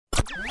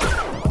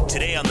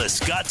Today on the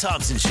Scott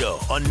Thompson Show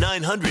on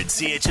 900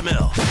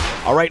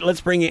 CHML. All right,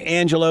 let's bring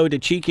Angelo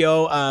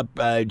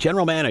DiCicchio,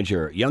 General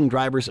Manager, Young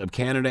Drivers of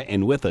Canada,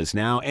 and with us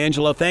now.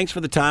 Angelo, thanks for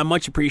the time.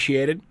 Much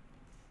appreciated.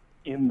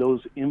 In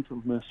those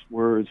infamous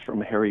words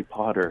from Harry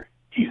Potter,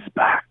 he's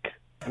back.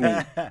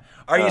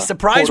 Are you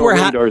surprised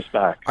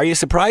Are you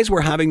surprised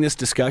we're having this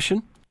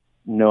discussion?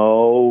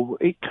 No,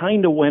 it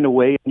kind of went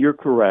away. You're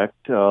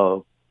correct.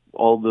 All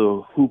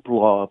the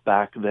hoopla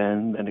back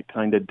then, and it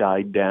kind of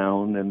died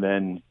down, and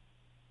then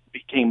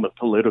became a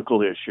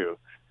political issue.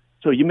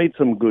 So you made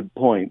some good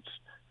points.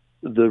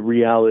 The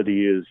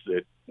reality is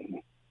that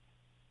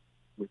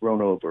we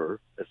run over,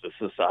 as a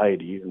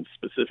society, and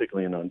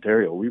specifically in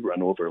Ontario, we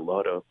run over a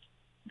lot of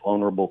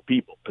vulnerable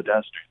people,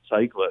 pedestrians,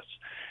 cyclists,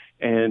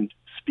 and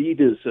speed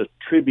is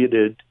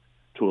attributed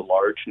to a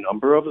large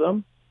number of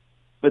them,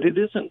 but it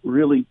isn't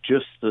really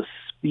just the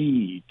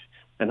speed.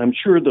 And I'm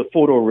sure the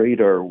photo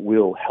radar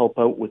will help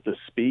out with the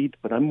speed,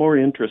 but I'm more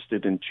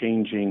interested in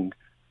changing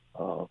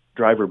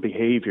driver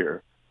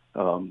behavior,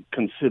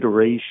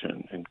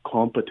 consideration, and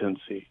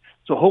competency.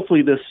 So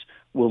hopefully this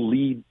will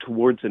lead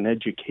towards an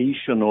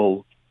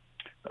educational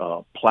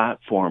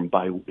platform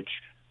by which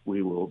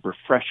we will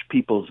refresh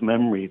people's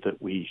memory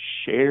that we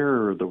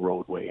share the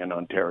roadway in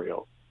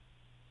Ontario.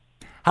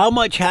 How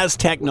much has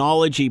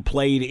technology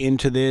played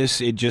into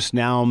this? It just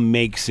now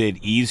makes it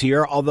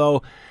easier,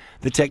 although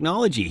the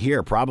technology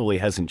here probably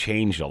hasn't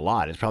changed a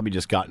lot. It's probably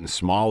just gotten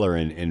smaller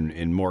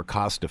and more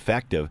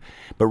cost-effective.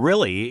 But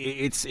really,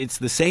 it's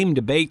the same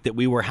debate that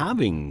we were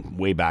having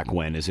way back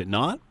when, is it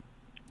not?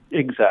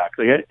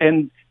 Exactly.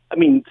 And, I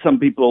mean, some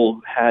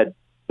people had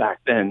back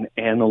then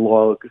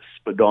analog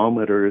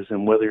speedometers,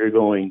 and whether you're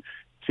going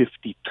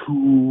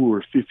 52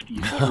 or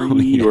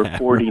 53 or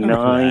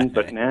 49,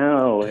 but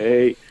now,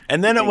 hey.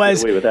 And then it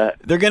was, away with that.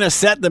 They're going to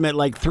set them at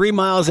like 3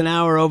 miles an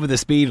hour over the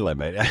speed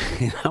limit.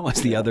 That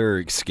was the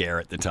other scare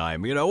at the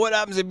time. You know, what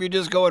happens if you're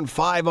just going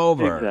 5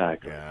 over?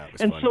 Exactly. Yeah,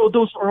 and funny. so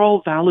those are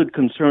all valid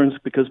concerns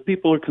because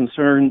people are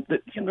concerned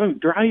that, you know,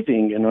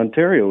 driving in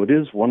Ontario, it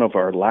is one of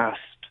our last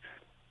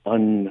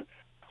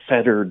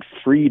unfettered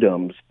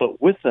freedoms,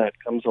 but with that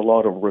comes a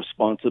lot of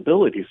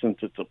responsibility. Since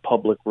it's a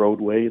public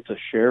roadway, it's a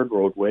shared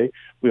roadway,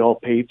 we all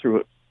pay through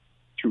it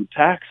through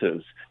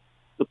taxes.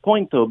 The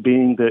point, though,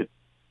 being that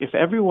if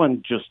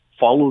everyone just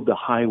followed the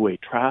Highway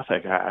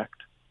Traffic Act,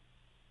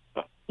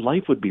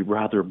 life would be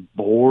rather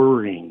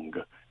boring.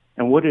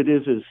 And what it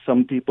is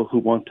some people who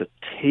want to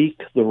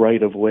take the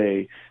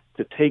right-of-way,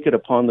 to take it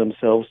upon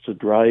themselves to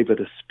drive at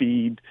a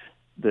speed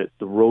that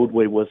the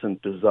roadway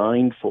wasn't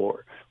designed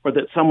for, or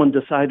that someone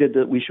decided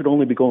that we should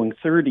only be going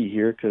 30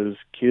 here because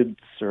kids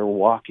are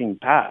walking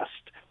past.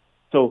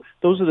 So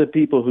those are the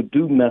people who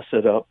do mess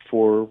it up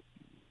for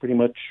pretty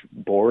much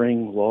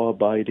boring,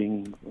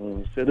 law-abiding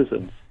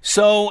citizens.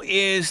 So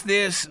is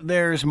this,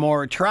 there's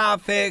more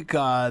traffic,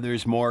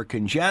 there's more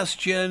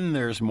congestion,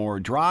 there's more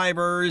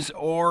drivers,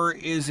 or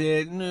is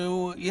it,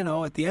 you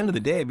know, at the end of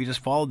the day, if you just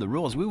followed the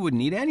rules, we wouldn't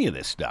need any of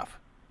this stuff?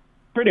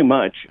 Pretty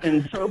much.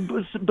 And so,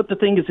 but the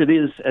thing is, it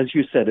is, as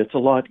you said, it's a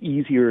lot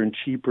easier and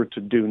cheaper to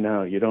do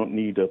now. You don't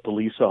need a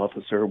police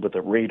officer with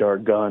a radar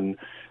gun,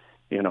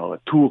 you know,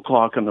 at 2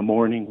 o'clock in the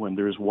morning when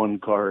there's one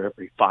car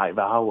every 5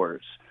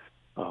 hours.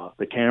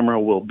 The camera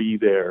will be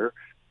there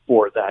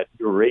for that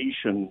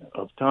duration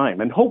of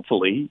time. And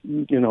hopefully,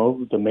 you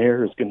know, the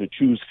mayor is going to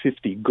choose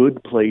 50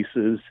 good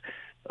places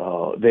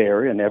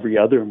there, and every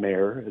other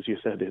mayor, as you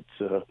said,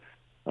 it's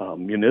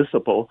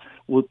municipal,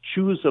 will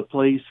choose a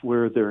place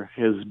where there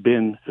has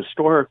been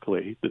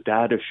historically, the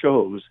data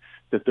shows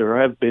that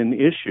there have been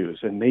issues,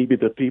 and maybe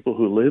the people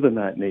who live in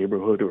that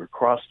neighborhood or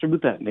cross through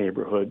that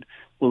neighborhood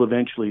will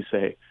eventually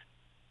say,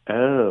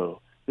 oh,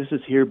 this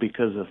is here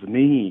because of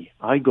me.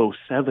 I go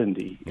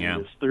 70 in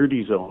this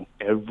 30 zone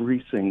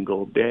every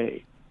single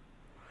day.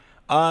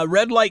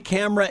 Red light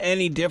camera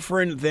any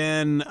different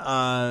than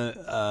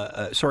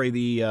the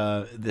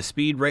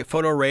speed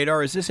photo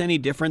radar? Is this any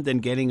different than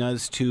getting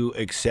us to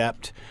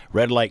accept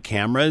red light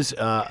cameras?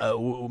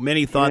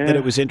 Many thought that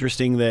it was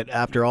interesting that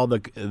after all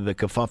the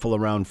kerfuffle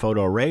around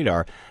photo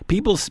radar,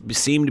 people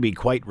seem to be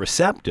quite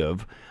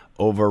receptive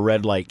over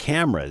red light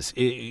cameras.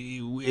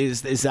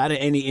 Is that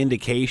any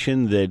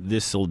indication that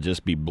this will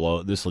just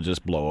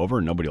blow over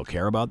and nobody will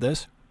care about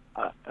this?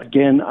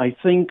 Again, I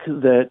think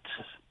that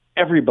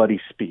everybody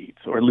speeds,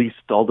 or at least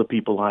all the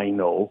people I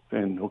know,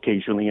 and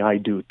occasionally I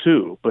do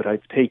too, but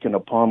I've taken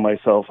upon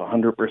myself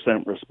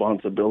 100%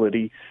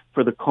 responsibility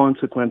for the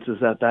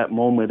consequences at that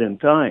moment in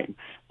time.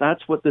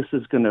 That's what this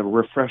is going to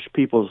refresh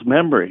people's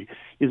memory,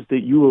 is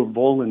that you are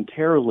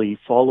voluntarily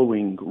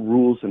following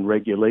rules and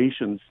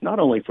regulations, not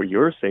only for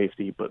your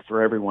safety, but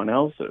for everyone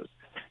else's.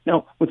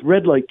 Now, with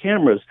red light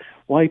cameras,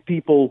 why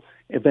people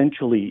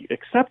eventually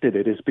accepted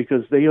it is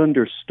because they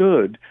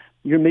understood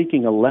you're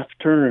making a left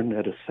turn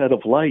at a set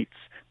of lights.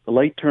 The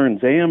light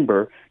turns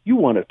amber. You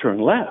want to turn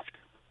left.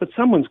 But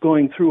someone's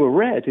going through a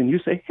red, and you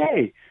say,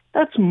 hey,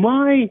 that's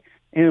my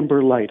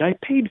amber light. I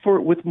paid for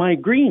it with my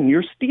green.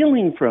 You're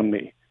stealing from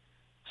me.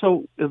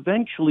 So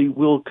eventually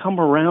we'll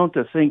come around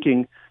to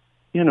thinking,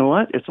 you know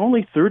what? It's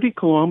only 30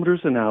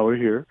 kilometers an hour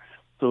here,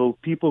 so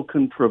people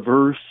can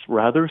traverse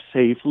rather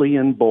safely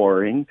and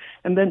boring.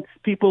 And then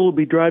people will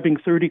be driving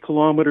 30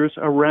 kilometers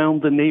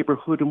around the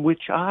neighborhood in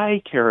which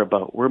I care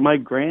about, where my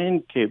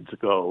grandkids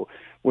go,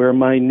 where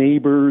my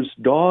neighbor's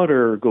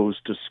daughter goes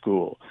to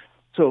school.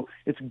 So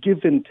it's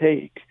give and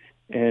take.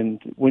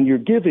 And when you're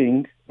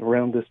giving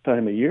around this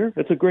time of year,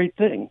 it's a great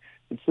thing.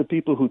 It's the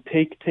people who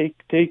take.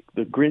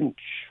 The Grinch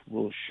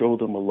will show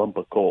them a lump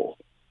of coal.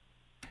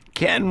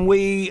 Can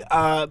we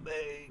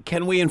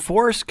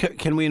enforce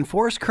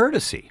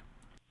courtesy?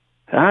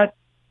 That,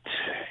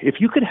 if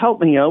you could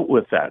help me out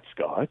with that,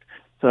 Scott.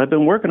 So I've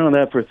been working on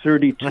that for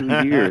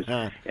 32 years.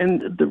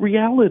 And the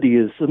reality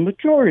is the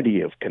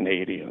majority of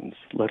Canadians,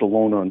 let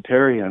alone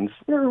Ontarians,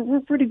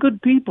 we're pretty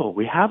good people.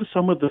 We have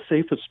some of the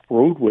safest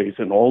roadways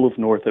in all of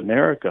North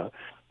America.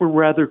 We're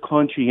rather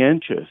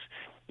conscientious.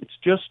 It's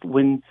just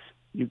when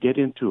you get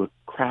into a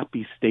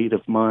crappy state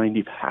of mind,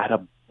 you've had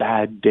a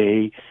bad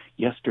day.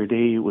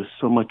 Yesterday was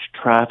so much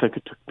traffic,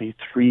 it took me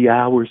 3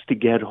 hours to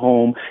get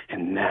home,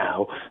 and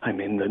now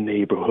I'm in the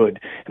neighborhood,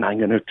 and I'm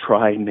going to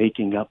try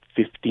making up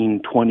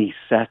 15, 20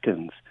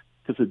 seconds.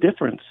 Because the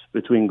difference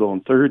between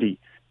going 30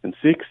 and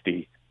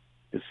 60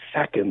 is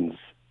seconds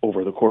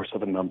over the course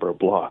of a number of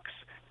blocks.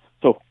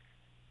 So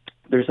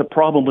there's a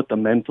problem with the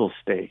mental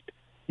state.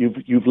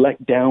 You've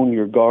let down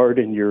your guard,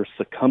 and you're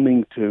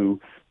succumbing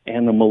to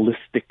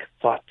animalistic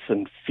thoughts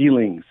and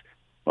feelings.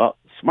 Well,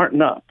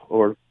 smarten up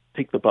or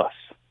take the bus.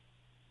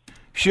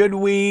 Should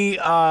we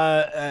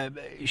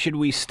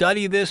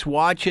study this,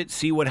 watch it,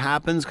 see what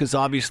happens? Because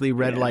obviously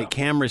red light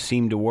cameras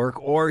seem to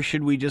work. Or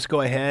should we just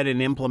go ahead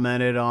and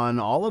implement it on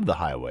all of the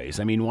highways?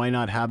 I mean, why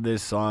not have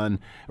this on?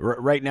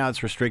 Right now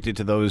it's restricted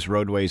to those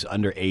roadways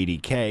under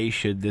 80K.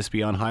 Should this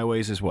be on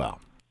highways as well?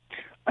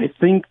 I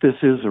think this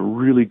is a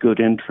really good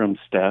interim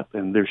step,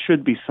 and there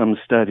should be some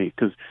study,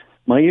 because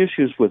my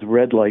issues with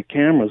red light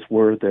cameras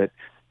were that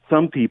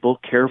some people,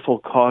 careful,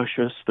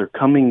 cautious, they're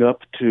coming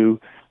up to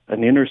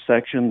an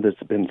intersection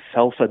that's been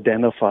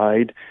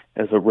self-identified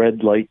as a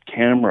red light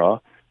camera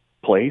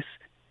place,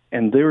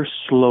 and they're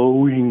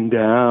slowing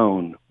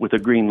down with a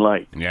green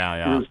light.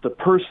 Whereas the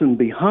person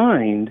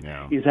behind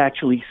is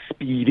actually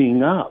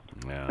speeding up.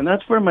 And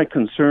that's where my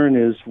concern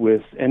is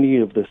with any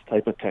of this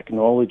type of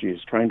technology,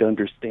 is trying to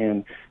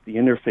understand the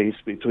interface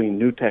between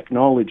new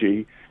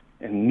technology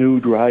and new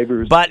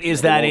drivers, but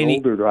is that any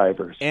older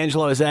drivers?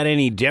 Angelo, is that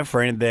any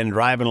different than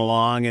driving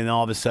along and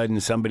all of a sudden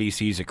somebody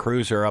sees a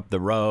cruiser up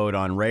the road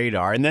on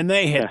radar and then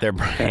they hit their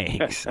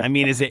brakes? I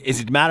mean, is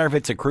it matter if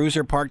it's a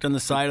cruiser parked on the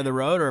side of the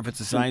road or if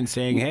it's a sign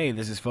saying, "Hey,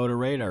 this is photo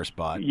radar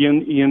spot"?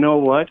 You know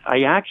what?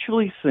 I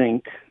actually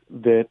think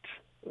that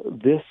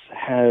this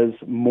has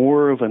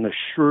more of an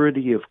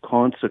assurity of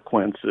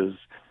consequences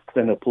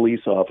than a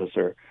police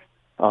officer.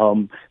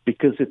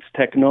 Because it's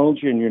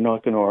technology and you're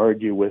not going to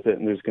argue with it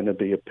and there's going to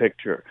be a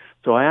picture.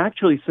 So I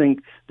actually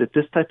think that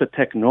this type of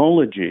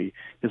technology,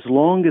 as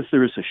long as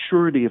there is a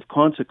surety of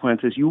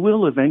consequences, you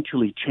will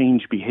eventually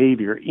change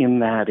behavior in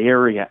that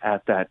area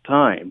at that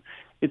time.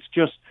 It's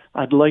just,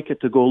 I'd like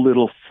it to go a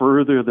little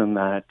further than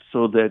that,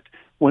 so that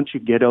once you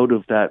get out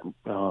of that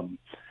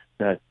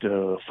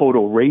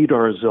photo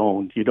radar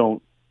zone, you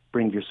don't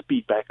bring your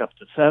speed back up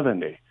to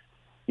 70.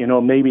 You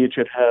know, maybe it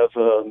should have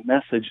a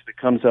message that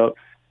comes out,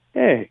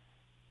 "Hey,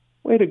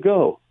 way to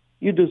go.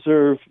 You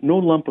deserve no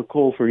lump of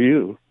coal for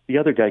you. The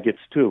other guy gets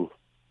 2.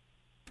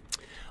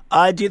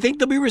 Do you think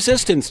there'll be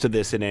resistance to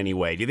this in any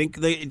way? Do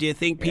you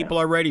think people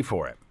are ready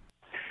for it?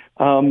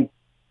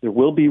 There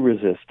will be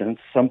resistance.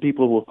 Some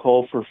people will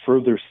call for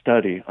further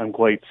study, I'm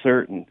quite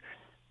certain.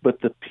 But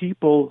the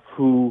people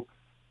who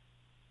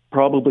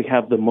probably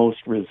have the most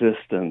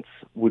resistance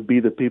would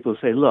be the people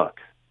who say, "Look,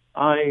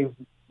 I'm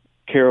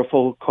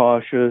careful,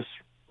 cautious.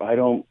 I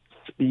don't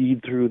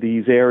speed through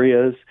these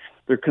areas."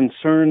 They're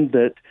concerned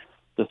that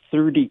the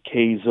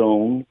 30K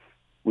zone,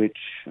 which,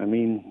 I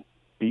mean,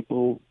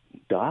 people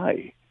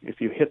die if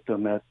you hit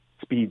them at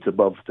speeds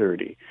above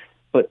 30.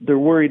 But they're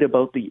worried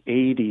about the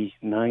 80,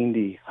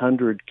 90,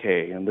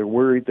 100K, and they're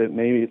worried that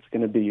maybe it's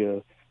going to be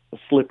a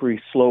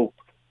slippery slope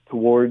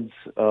towards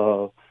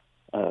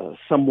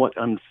somewhat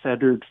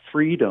unfettered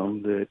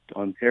freedom that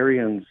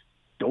Ontarians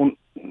don't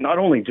not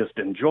only just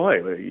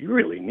enjoy, but you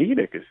really need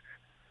it, because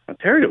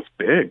Ontario's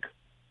big.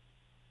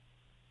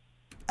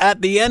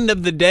 At the end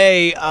of the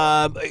day,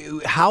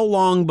 how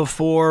long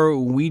before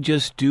we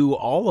just do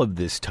all of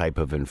this type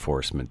of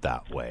enforcement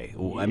that way?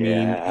 I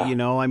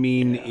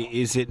mean,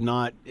 is it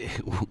not?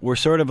 We're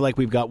sort of like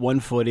we've got 1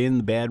 foot in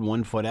the bed,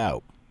 1 foot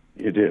out.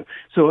 You do.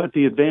 So at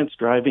the Advanced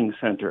Driving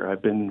Center,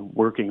 I've been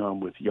working on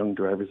with Young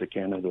Drivers of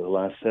Canada the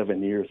last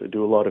 7 years. I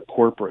do a lot of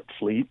corporate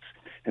fleets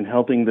and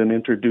helping them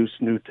introduce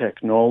new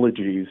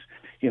technologies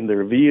in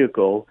their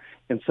vehicle.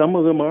 And some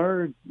of them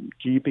are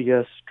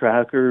GPS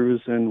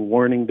trackers and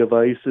warning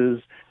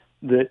devices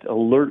that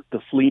alert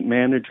the fleet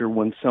manager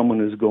when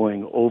someone is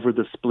going over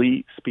the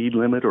speed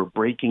limit or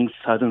braking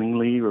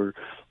suddenly or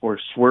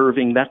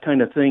swerving, that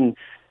kind of thing,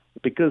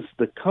 because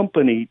the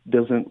company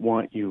doesn't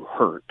want you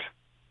hurt.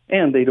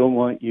 And they don't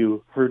want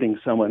you hurting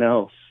someone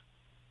else.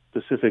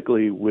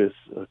 specifically with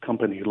a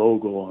company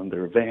logo on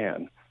their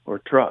van or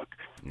truck.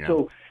 Yeah.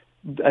 So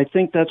I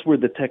think that's where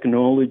the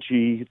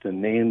technology, the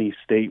nanny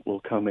state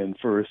will come in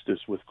first, is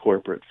with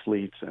corporate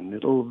fleets, and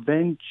it'll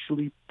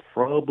eventually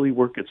probably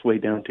work its way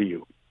down to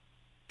you.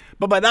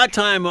 But by that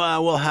time,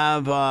 we'll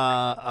have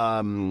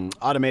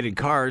automated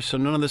cars, so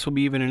none of this will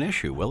be even an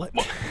issue, will it?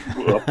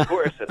 Well, of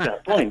course, at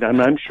that point.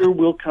 I'm sure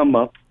we'll come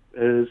up,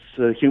 as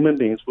human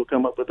beings, we'll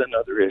come up with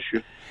another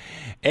issue.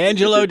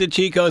 Angelo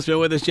DeChico has been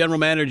with us, General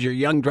Manager,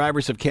 Young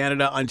Drivers of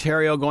Canada.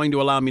 Ontario going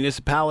to allow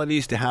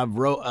municipalities to have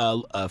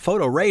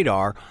photo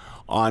radar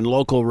on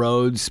local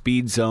roads,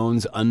 speed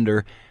zones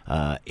under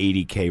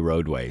 80K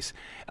roadways.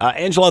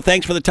 Angelo,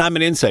 thanks for the time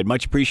and insight.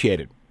 Much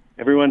appreciated.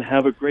 Everyone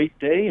have a great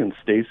day and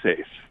stay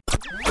safe.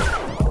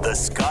 The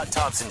Scott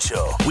Thompson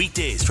Show,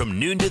 weekdays from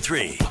noon to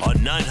 3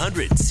 on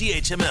 900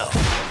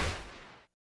 CHML.